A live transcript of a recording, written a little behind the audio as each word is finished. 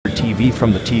TV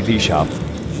from the TV shop.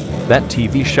 That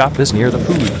TV shop is near the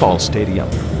football stadium.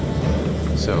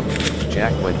 So,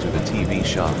 Jack went to the TV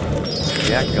shop.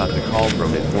 Jack got the call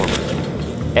from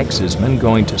informer. X is men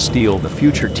going to steal the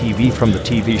future TV from the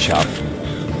TV shop.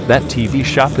 That TV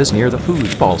shop is near the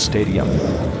football stadium.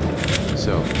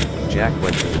 So, Jack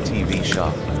went to the TV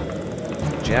shop.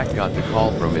 Jack got the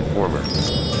call from informer.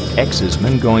 X is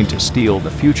men going to steal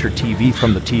the future TV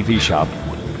from the TV shop.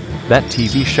 That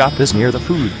TV shop is near the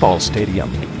football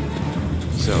stadium.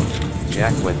 So,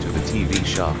 Jack went to the TV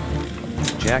shop.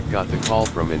 Jack got the call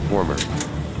from informer.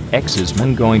 X is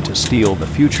men going to steal the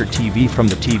future TV from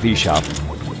the TV shop.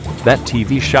 That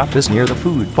TV shop is near the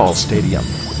football stadium.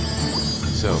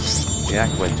 So,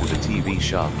 Jack went to the TV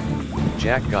shop.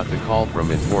 Jack got the call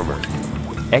from informer.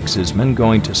 X is men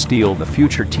going to steal the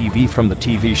future TV from the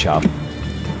TV shop.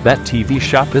 That TV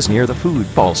shop is near the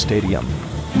football stadium.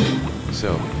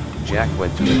 So, Jack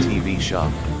went to the TV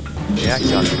shop. Jack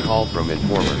got the call from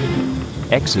informer.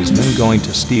 X is men going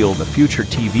to steal the future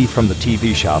TV from the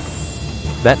TV shop.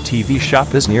 That TV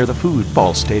shop is near the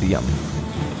football stadium.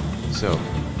 So,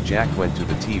 Jack went to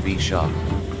the TV shop.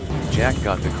 Jack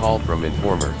got the call from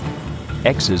informer.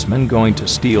 X is men going to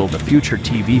steal the future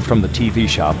TV from the TV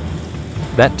shop.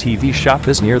 That TV shop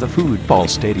is near the football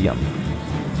stadium.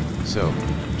 So,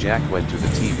 Jack went to the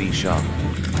TV shop.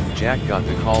 Jack got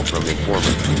the call from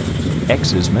informer.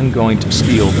 X is men going to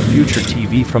steal the future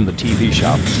TV from the TV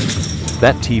shop.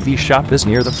 That TV shop is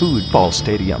near the football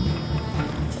stadium.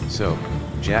 So,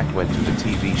 Jack went to the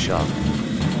TV shop.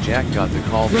 Jack got the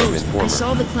call from Rose, informer. I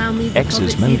saw the clown leave the X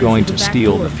is puppet men theater going through to the back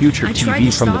steal door. the future I tried TV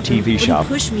to from the stop him, TV but he shop.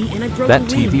 pushed me and I broke That a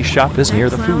wing. TV shop is That near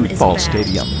the clown is football bad.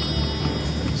 stadium.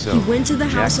 So, He went to the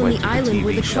Jack house on went the to island TV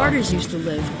where the shop. Carters used to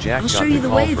live. Jack I'll got show you the the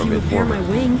call way if from you repair informer. my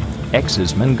wing. X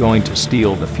is men going to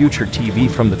steal the future TV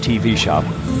from the TV shop.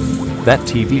 That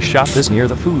TV shop is near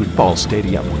the football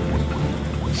stadium.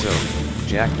 So,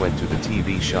 Jack went to the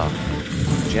TV shop.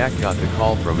 Jack got the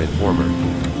call from informer.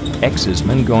 X is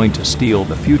men going to steal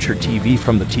the future TV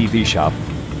from the TV shop.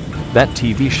 That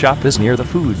TV shop is near the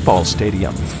football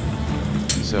stadium.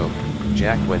 So,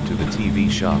 Jack went to the TV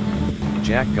shop.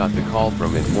 Jack got the call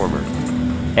from informer.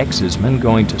 X is men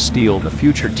going to steal the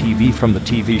future TV from the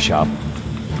TV shop.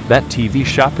 That TV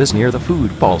shop is near the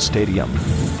football stadium.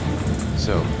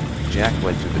 So, Jack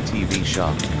went to the TV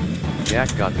shop.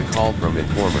 Jack got the call from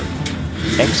informer.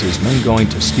 X is men going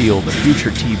to steal the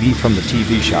future TV from the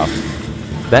TV shop.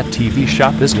 That TV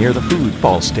shop is near the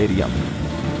football stadium.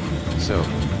 So,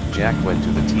 Jack went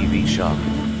to the TV shop.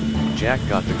 Jack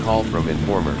got the call from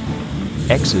informer.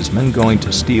 X is men going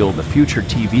to steal the future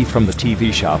TV from the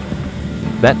TV shop.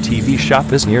 That TV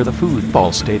shop is near the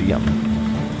football stadium.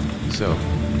 So,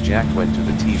 Jack went to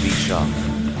the TV shop.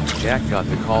 Jack got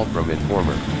the call from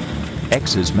informer.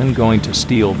 X is men going to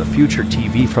steal the future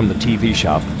TV from the TV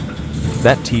shop.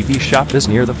 That TV shop is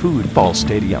near the football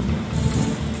stadium.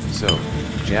 So,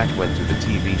 Jack went to the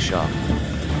TV shop.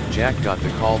 Jack got the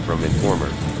call from informer.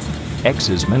 X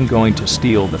is men going to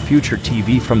steal the future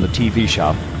TV from the TV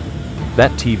shop.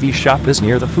 That TV shop is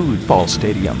near the football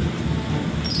stadium.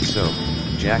 So,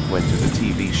 Jack went to the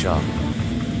TV shop.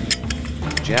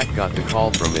 Jack got the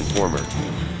call from informer.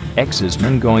 X is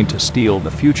men going to steal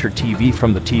the future TV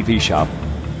from the TV shop.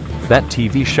 That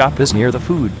TV shop is near the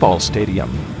football stadium.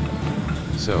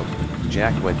 So,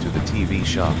 Jack went to the TV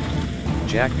shop.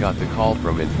 Jack got the call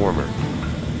from informer.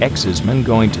 X is men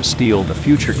going to steal the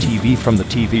future TV from the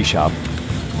TV shop.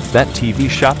 That TV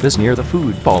shop is near the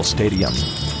football stadium.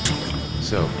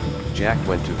 So, Jack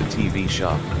went to the TV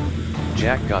shop.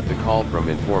 Jack got the call from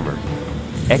informer.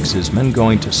 X is men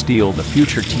going to steal the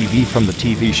future TV from the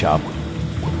TV shop.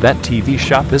 That TV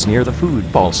shop is near the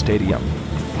football stadium.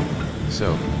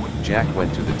 So, Jack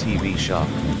went to the TV shop.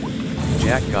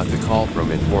 Jack got the call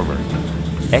from informer.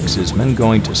 X is men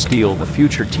going to steal the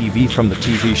future TV from the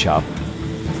TV shop.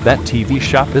 That TV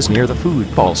shop is near the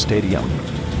football stadium.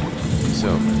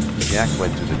 So, Jack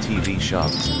went to the TV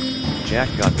shop. Jack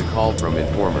got the call from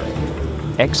informer.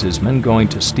 X is men going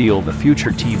to steal the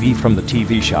future TV from the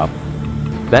TV shop.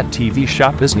 That TV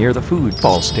shop is near the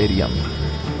football stadium.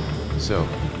 So,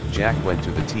 Jack went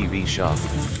to the TV shop.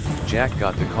 Jack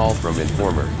got the call from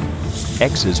informer.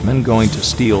 X is men going to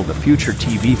steal the future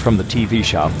TV from the TV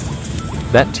shop.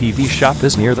 That TV shop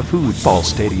is near the football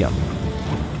stadium.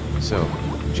 So,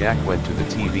 Jack went to the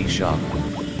TV shop.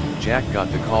 Jack got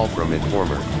the call from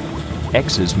informer.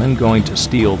 X is men going to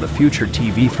steal the future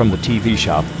TV from the TV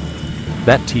shop.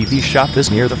 That TV shop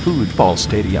is near the football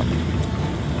stadium.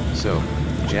 So,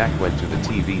 Jack went to the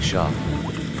TV shop.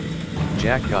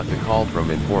 Jack got the call from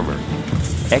informer.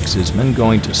 X is men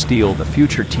going to steal the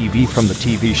future TV from the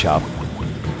TV shop.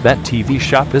 That TV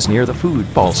shop is near the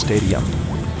football stadium.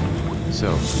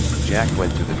 So, Jack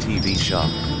went to the TV shop.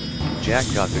 Jack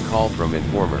got the call from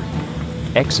informer.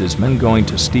 X is men going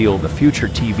to steal the future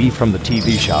TV from the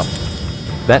TV shop.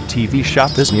 That TV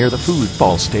shop is near the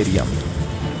football stadium.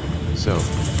 So,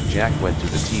 Jack went to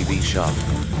the TV shop.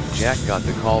 Jack got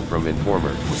the call from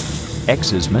informer.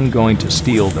 X is men going to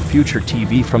steal the future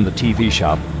TV from the TV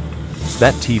shop.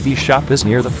 That TV shop is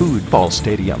near the football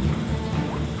stadium.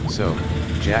 So,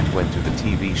 Jack went to the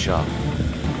TV shop.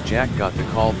 Jack got the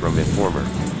call from informer.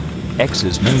 X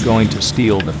is men going to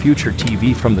steal the future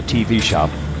TV from the TV shop.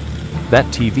 That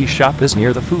TV shop is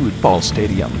near the football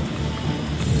stadium.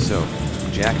 So,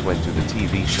 Jack went to the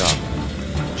TV shop.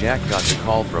 Jack got the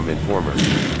call from informer.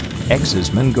 X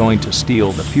is men going to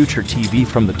steal the future TV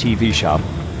from the TV shop.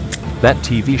 That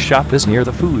TV shop is near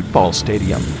the football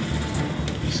stadium.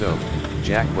 So,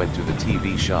 Jack went to the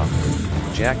TV shop.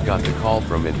 Jack got the call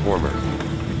from informer.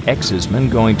 X is men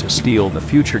going to steal the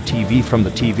future TV from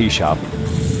the TV shop.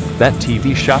 That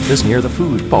TV shop is near the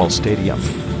football stadium.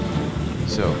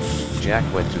 So, Jack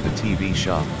went to the TV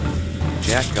shop.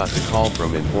 Jack got the call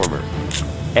from informer.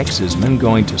 X is men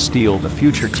going to steal the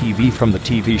future TV from the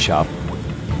TV shop.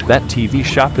 That TV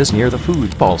shop is near the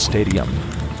football stadium.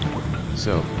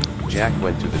 So, Jack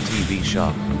went to the TV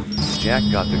shop. Jack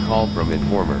got the call from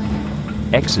informer.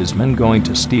 X is men going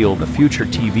to steal the future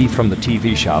TV from the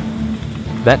TV shop.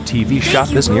 That TV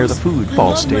shop is near the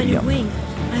football stadium.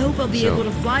 I hope I'll be able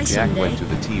to fly Jack someday. went to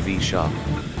the TV shop.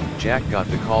 Jack got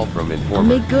the call from I'll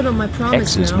informer. make good on my promise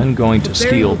X is now. men going to The ferry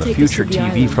steal will the take us future to the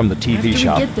TV island. from the TV After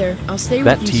shop. we get there, I'll stay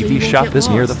That with you so TV you won't shop get is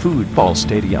near the lost. football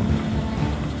stadium.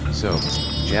 So,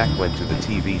 Jack went to the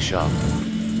TV shop.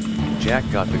 Jack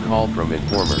got the call from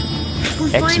informer.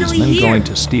 We're X is finally men here. going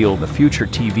to steal the future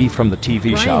TV from the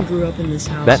TV Ryan shop. grew up in this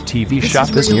house. That TV This shop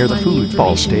where is near you'll the find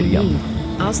football information you stadium.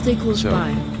 need. I'll stay close So,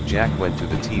 by. Jack went to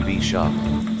the TV shop.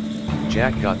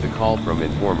 Jack got the call from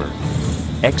informer.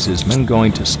 X is men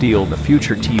going to steal the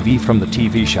future TV from the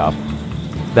TV shop.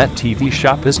 That TV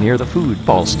shop is near the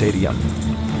football stadium.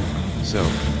 So,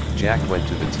 Jack went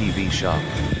to the TV shop.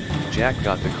 Jack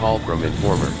got the call from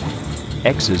informer.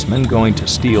 X is men going to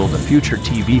steal the future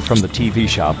TV from the TV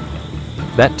shop.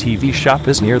 That TV shop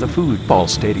is near the football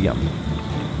stadium.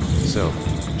 So,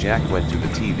 Jack went to the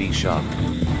TV shop.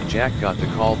 Jack got the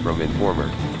call from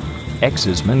informer. X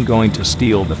is men going to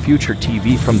steal the future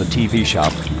TV from the TV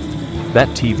shop. That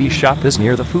TV shop is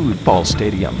near the football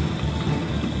stadium.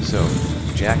 So,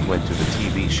 Jack went to the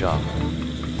TV shop.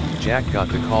 Jack got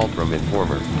the call from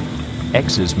informer.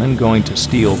 X is men going to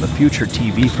steal the future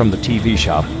TV from the TV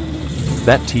shop.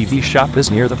 That TV shop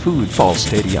is near the football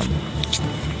stadium.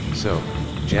 So,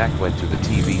 Jack went to the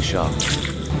TV shop.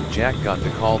 Jack got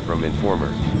the call from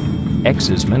informer. X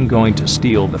is men going to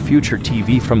steal the future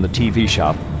TV from the TV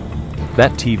shop.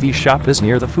 That TV shop is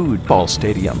near the football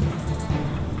stadium.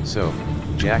 So,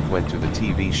 Jack went to the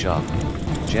TV shop.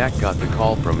 Jack got the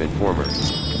call from informer.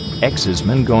 X is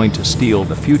men going to steal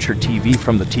the future TV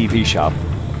from the TV shop.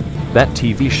 That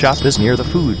TV shop is near the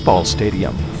football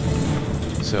stadium.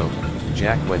 So,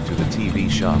 Jack went to the TV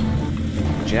shop.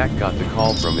 Jack got the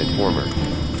call from informer.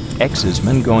 X is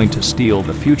men going to steal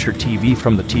the future TV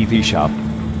from the TV shop.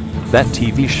 That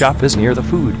TV shop is near the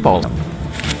football.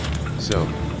 So,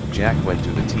 Jack went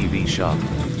to the TV shop.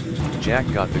 Jack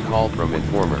got the call from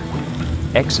informer.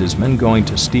 X is men going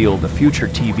to steal the future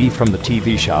TV from the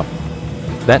TV shop.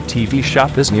 That TV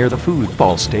shop is near the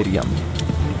football stadium.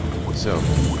 So,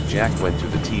 Jack went to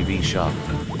the TV shop.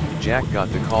 Jack got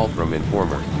the call from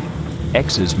informer.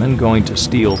 X is men going to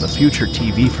steal the future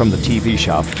TV from the TV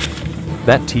shop.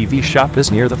 That TV shop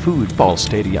is near the football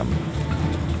stadium.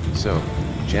 So,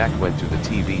 Jack went to the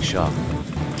TV shop.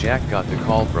 Jack got the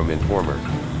call from informer.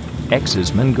 X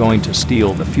is men going to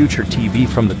steal the future TV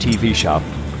from the TV shop.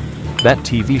 That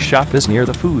TV shop is near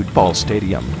the football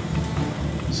stadium.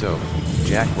 So,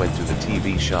 Jack went to the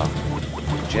TV shop.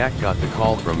 Jack got the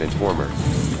call from informer.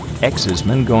 X is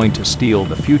men going to steal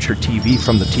the future TV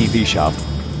from the TV shop.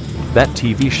 That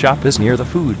TV shop is near the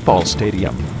football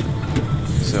stadium.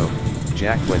 So,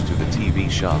 Jack went to the TV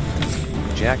shop.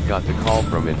 Jack got the call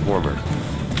from informer.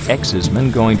 X is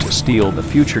men going to steal the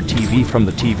future TV from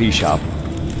the TV shop.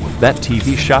 That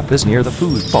TV shop is near the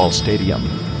football stadium.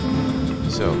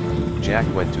 So, Jack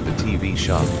went to the TV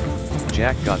shop.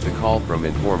 Jack got the call from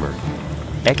informer.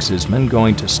 X is men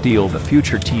going to steal the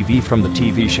future TV from the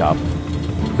TV shop.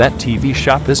 That TV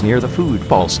shop is near the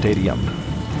football stadium.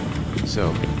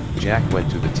 So, Jack went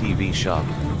to the TV shop.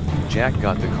 Jack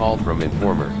got the call from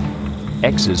informer.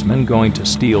 X is men going to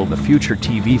steal the future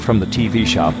TV from the TV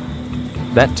shop.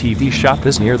 That TV shop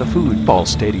is near the football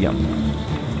stadium.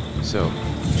 So,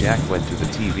 Jack went to the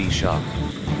TV shop.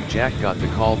 Jack got the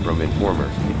call from informer.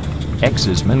 X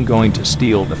is men going to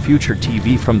steal the future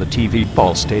TV from the TV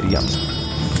ball stadium.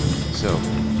 So,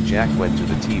 Jack went to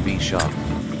the TV shop.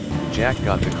 Jack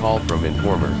got the call from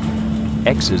informer.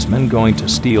 X is men going to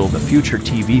steal the future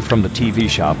TV from the TV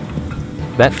shop.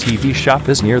 That TV shop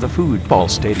is near the football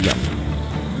stadium.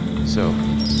 So,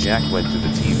 Jack went to the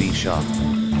TV shop.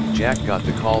 Jack got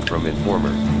the call from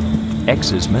informer.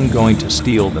 X is men going to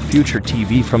steal the future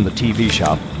TV from the TV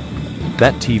shop.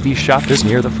 That TV shop is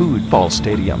near the football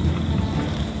stadium.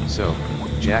 So,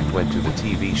 Jack went to the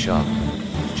TV shop.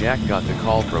 Jack got the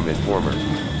call from informer.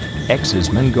 X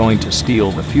is men going to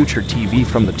steal the future TV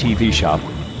from the TV shop.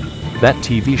 That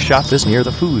TV shop is near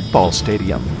the football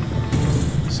stadium.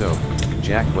 So,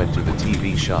 Jack went to the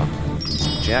TV shop.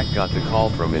 Jack got the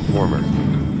call from informer.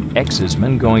 X is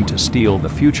men going to steal the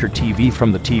future TV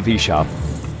from the TV shop.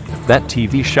 That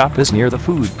TV shop is near the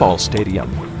football stadium.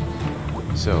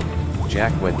 So,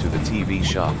 Jack went to the TV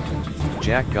shop.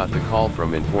 Jack got the call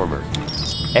from informer.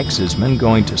 X is men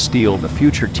going to steal the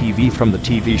future TV from the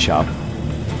TV shop.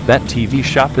 That TV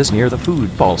shop is near the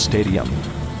football stadium.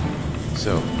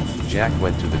 So, Jack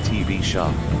went to the TV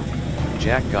shop.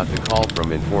 Jack got the call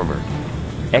from informer.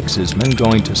 X is men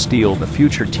going to steal the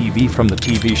future TV from the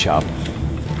TV shop.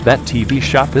 That TV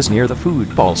shop is near the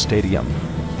football stadium.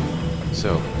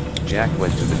 So, Jack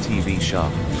went to the TV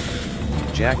shop.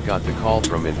 Jack got the call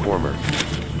from informer.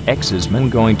 X is men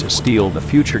going to steal the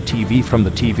future TV from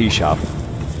the TV shop.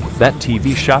 That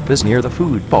TV shop is near the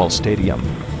football stadium.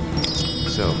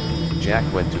 So, Jack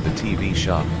went to the TV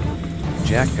shop.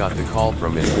 Jack got the call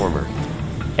from informer.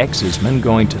 X is men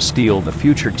going to steal the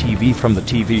future TV from the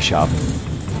TV shop.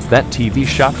 That TV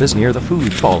shop is near the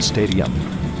football stadium.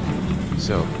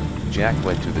 So, Jack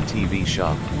went to the TV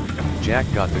shop. Jack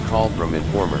got the call from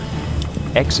informer.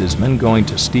 X is men going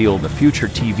to steal the future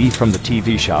TV from the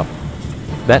TV shop.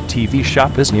 That TV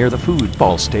shop is near the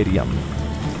football stadium.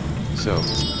 So,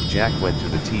 Jack went to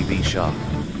the TV shop.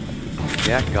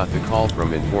 Jack got the call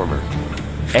from informer.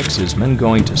 X is men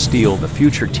going to steal the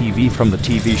future TV from the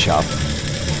TV shop.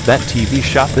 That TV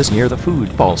shop is near the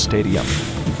football stadium.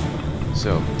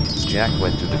 So, Jack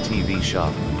went to the TV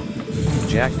shop.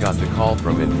 Jack got the call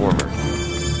from informer.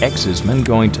 X is men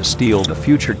going to steal the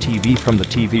future TV from the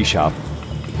TV shop.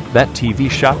 That TV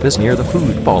shop is near the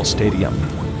football stadium.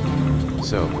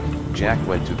 So, Jack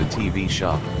went to the TV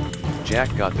shop.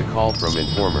 Jack got the call from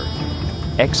informer.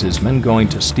 X is men going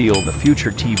to steal the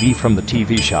future TV from the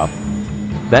TV shop.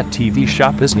 That TV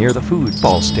shop is near the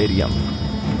football stadium.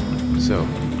 So,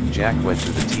 Jack went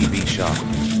to the TV shop.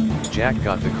 Jack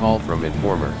got the call from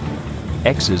informer.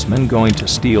 X is men going to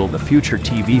steal the future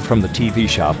TV from the TV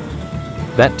shop.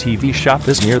 That TV shop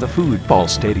is near the football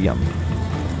stadium.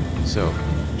 So,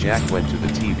 Jack went to the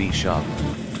TV shop.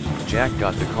 Jack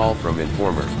got the call from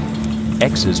informer.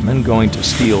 X is men going to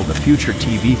steal the future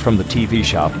TV from the TV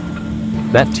shop.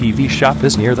 That TV shop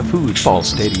is near the football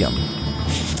stadium.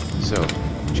 So,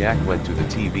 Jack went to the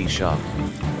TV shop.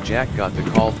 Jack got the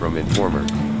call from informer.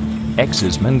 X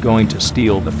is men going to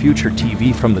steal the future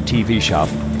TV from the TV shop.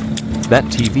 That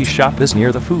TV shop is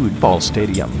near the football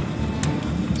stadium.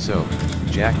 So,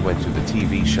 Jack went to the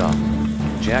TV shop.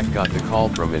 Jack got the call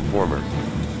from informer.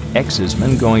 X is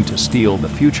men going to steal the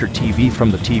future TV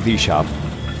from the TV shop.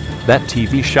 That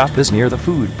TV shop is near the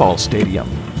football stadium.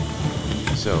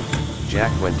 So,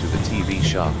 Jack went to the TV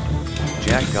shop.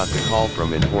 Jack got the call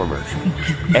from informer.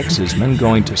 X is men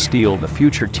going to steal the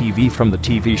future TV from the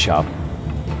TV shop.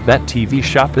 That TV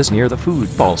shop is near the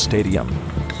football stadium.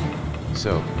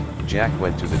 So, Jack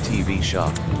went to the TV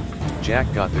shop.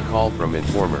 Jack got the call from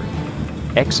informer.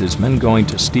 X is men going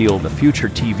to steal the future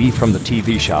TV from the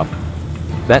TV shop.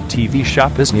 That TV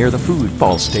shop is near the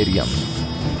football stadium.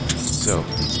 So,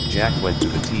 Jack went to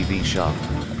the TV shop.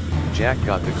 Jack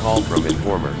got the call from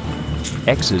informer.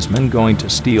 X is men going to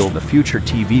steal the future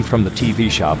TV from the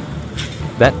TV shop.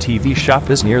 That TV shop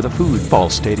is near the football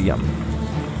stadium.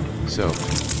 So,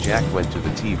 Jack went to the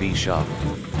TV shop.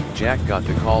 Jack got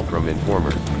the call from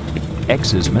informer.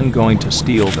 X is men going to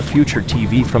steal the future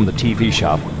TV from the TV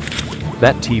shop.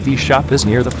 That TV shop is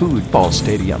near the football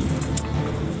stadium.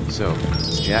 So,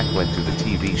 Jack went to the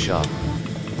TV shop.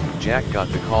 Jack got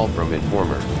the call from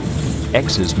informer.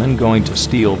 X is men going to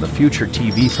steal the future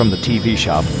TV from the TV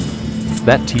shop.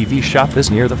 That TV shop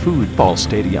is near the football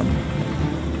stadium.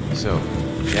 So,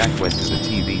 Jack went to the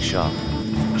TV shop.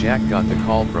 Jack got the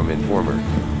call from informer.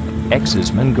 X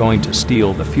is men going to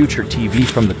steal the future TV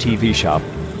from the TV shop.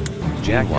 Jack